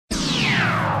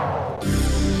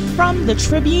From the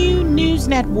Tribune News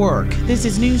Network, this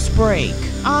is Newsbreak.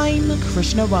 I'm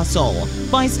Krishna Russell.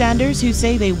 Bystanders who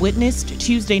say they witnessed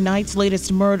Tuesday night's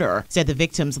latest murder said the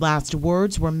victim's last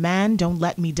words were, "Man, don't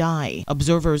let me die."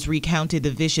 Observers recounted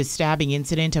the vicious stabbing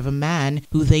incident of a man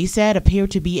who they said appeared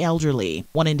to be elderly.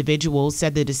 One individual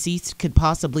said the deceased could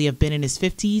possibly have been in his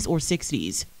 50s or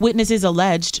 60s. Witnesses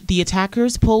alleged the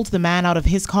attackers pulled the man out of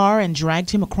his car and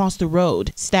dragged him across the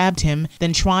road, stabbed him,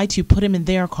 then tried to put him in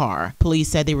their car. Police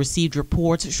said they received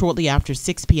reports shortly after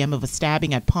 6 p.m. of a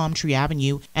stabbing at Palm Tree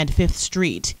Avenue and 5th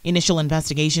Street. Initial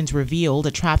investigations revealed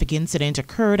a traffic incident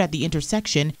occurred at the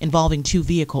intersection involving two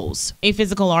vehicles. A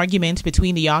physical argument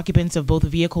between the occupants of both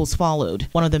vehicles followed.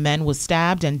 One of the men was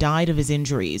stabbed and died of his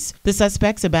injuries. The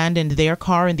suspects abandoned their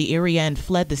car in the area and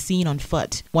fled the scene on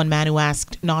foot. One man who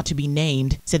asked not to be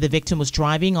named said the victim was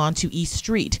driving onto East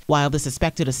Street while the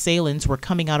suspected assailants were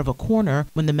coming out of a corner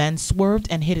when the men swerved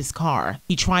and hit his car.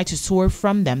 He tried to swerve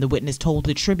from them, the witness told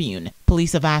the Tribune.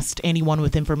 Police have asked anyone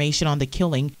with information on the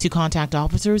killing to contact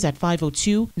officers at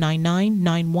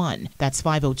 502-9991. That's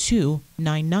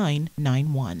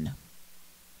 502-9991.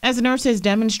 As nurses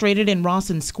demonstrated in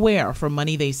Rawson Square for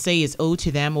money they say is owed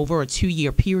to them over a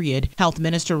 2-year period, Health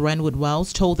Minister Renwood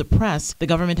Wells told the press the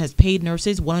government has paid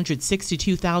nurses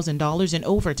 $162,000 in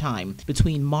overtime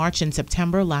between March and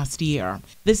September last year.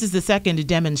 This is the second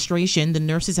demonstration the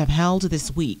nurses have held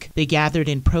this week. They gathered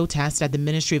in protest at the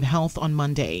Ministry of Health on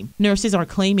Monday. Nurses are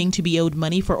claiming to be owed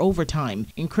money for overtime,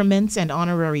 increments, and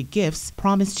honorary gifts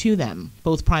promised to them.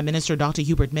 Both Prime Minister Dr.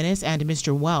 Hubert Minnis and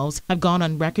Mr. Wells have gone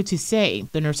on record to say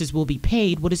the nurses will be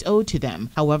paid what is owed to them.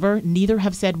 However, neither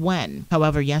have said when.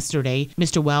 However, yesterday,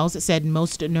 Mr. Wells said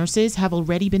most nurses have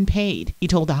already been paid. He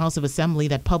told the House of Assembly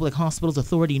that Public Hospitals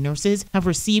Authority nurses have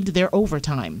received their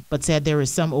overtime, but said there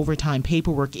is some overtime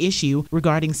paperwork issue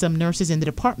regarding some nurses in the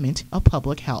Department of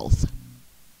Public Health.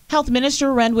 Health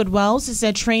Minister Renwood Wells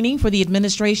said training for the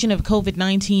administration of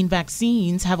COVID-19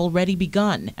 vaccines have already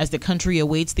begun as the country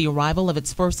awaits the arrival of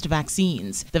its first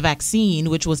vaccines. The vaccine,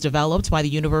 which was developed by the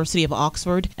University of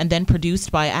Oxford and then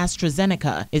produced by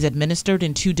AstraZeneca, is administered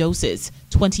in 2 doses,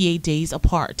 28 days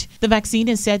apart. The vaccine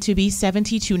is said to be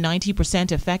 70 to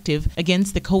 90% effective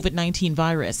against the COVID-19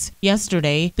 virus.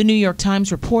 Yesterday, the New York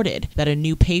Times reported that a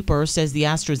new paper says the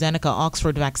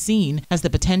AstraZeneca-Oxford vaccine has the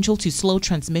potential to slow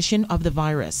transmission of the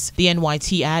virus. The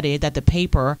NYT added that the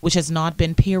paper, which has not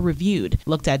been peer-reviewed,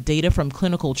 looked at data from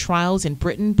clinical trials in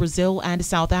Britain, Brazil, and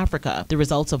South Africa, the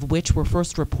results of which were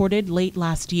first reported late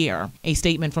last year. A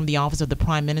statement from the Office of the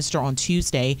Prime Minister on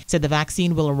Tuesday said the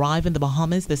vaccine will arrive in the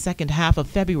Bahamas the second half of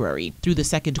February through the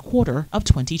second quarter of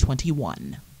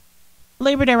 2021.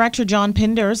 Labor Director John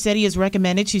Pinder said he has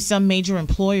recommended to some major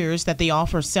employers that they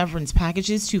offer severance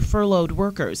packages to furloughed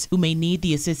workers who may need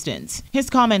the assistance. His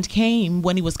comment came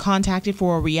when he was contacted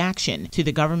for a reaction to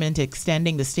the government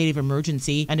extending the state of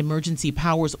emergency and emergency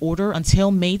powers order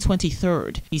until May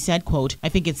 23rd. He said, quote, "I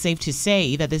think it's safe to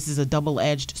say that this is a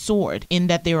double-edged sword in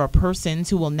that there are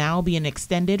persons who will now be in an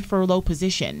extended furlough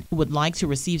position who would like to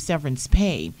receive severance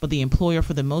pay, but the employer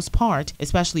for the most part,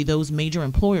 especially those major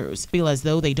employers, feel as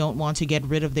though they don't want to get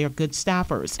rid of their good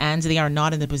staffers, and they are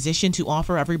not in the position to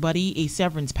offer everybody a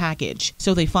severance package.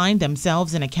 So they find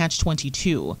themselves in a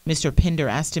catch-22. Mr. Pinder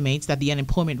estimates that the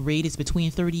unemployment rate is between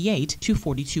 38 to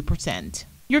 42%.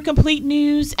 Your complete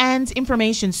news and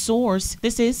information source,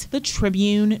 this is the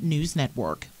Tribune News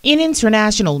Network. In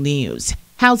international news,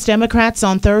 House Democrats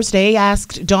on Thursday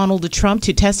asked Donald Trump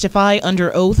to testify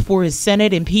under oath for his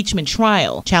Senate impeachment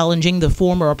trial, challenging the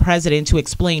former president to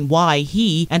explain why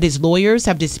he and his lawyers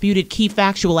have disputed key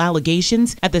factual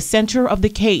allegations at the center of the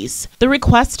case. The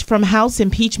request from House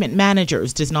impeachment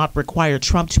managers does not require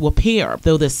Trump to appear,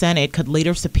 though the Senate could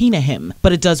later subpoena him,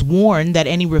 but it does warn that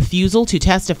any refusal to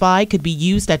testify could be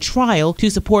used at trial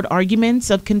to support arguments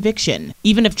of conviction.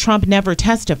 Even if Trump never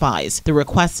testifies, the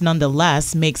request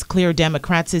nonetheless makes clear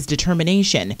Democrats'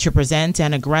 determination to present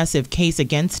an aggressive case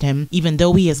against him, even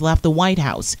though he has left the White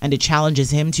House, and it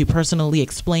challenges him to personally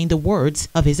explain the words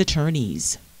of his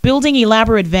attorneys. Building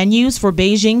elaborate venues for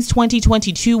Beijing's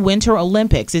 2022 Winter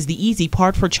Olympics is the easy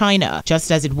part for China,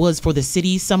 just as it was for the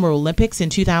city's Summer Olympics in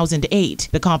 2008.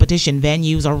 The competition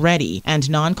venues are ready, and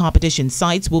non-competition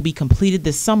sites will be completed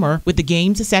this summer, with the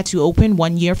games set to open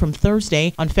 1 year from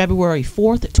Thursday on February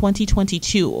 4th,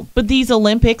 2022. But these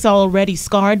Olympics are already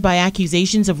scarred by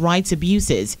accusations of rights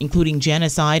abuses, including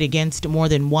genocide against more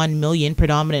than 1 million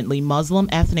predominantly Muslim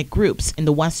ethnic groups in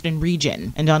the Western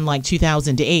region. And unlike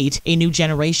 2008, a new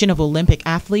generation of Olympic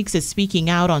athletes is speaking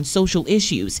out on social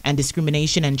issues and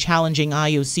discrimination and challenging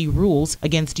IOC rules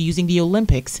against using the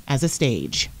Olympics as a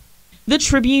stage. The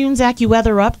Tribune's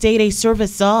AccuWeather update, a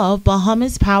service of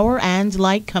Bahamas Power and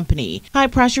Light Company. High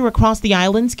pressure across the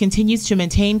islands continues to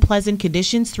maintain pleasant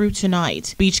conditions through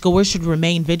tonight. Beachgoers should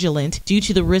remain vigilant due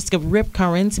to the risk of rip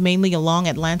currents, mainly along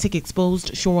Atlantic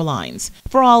exposed shorelines.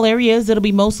 For all areas, it'll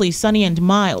be mostly sunny and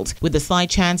mild, with a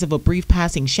slight chance of a brief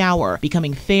passing shower,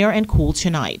 becoming fair and cool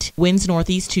tonight. Winds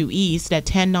northeast to east at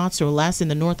 10 knots or less in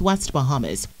the northwest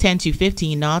Bahamas, 10 to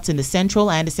 15 knots in the central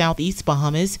and southeast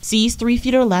Bahamas, seas 3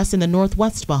 feet or less in the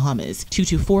northwest Bahamas, 2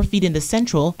 to 4 feet in the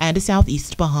central and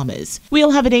southeast Bahamas.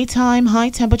 We'll have a daytime high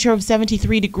temperature of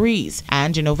 73 degrees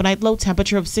and an overnight low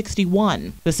temperature of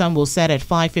 61. The sun will set at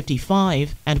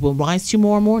 5:55 and will rise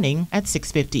tomorrow morning at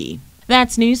 6:50.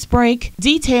 That's Newsbreak.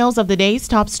 Details of the day's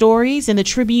top stories in the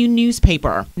Tribune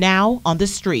newspaper, now on the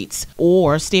streets,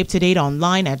 or stay up to date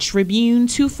online at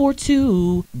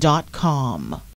Tribune242.com.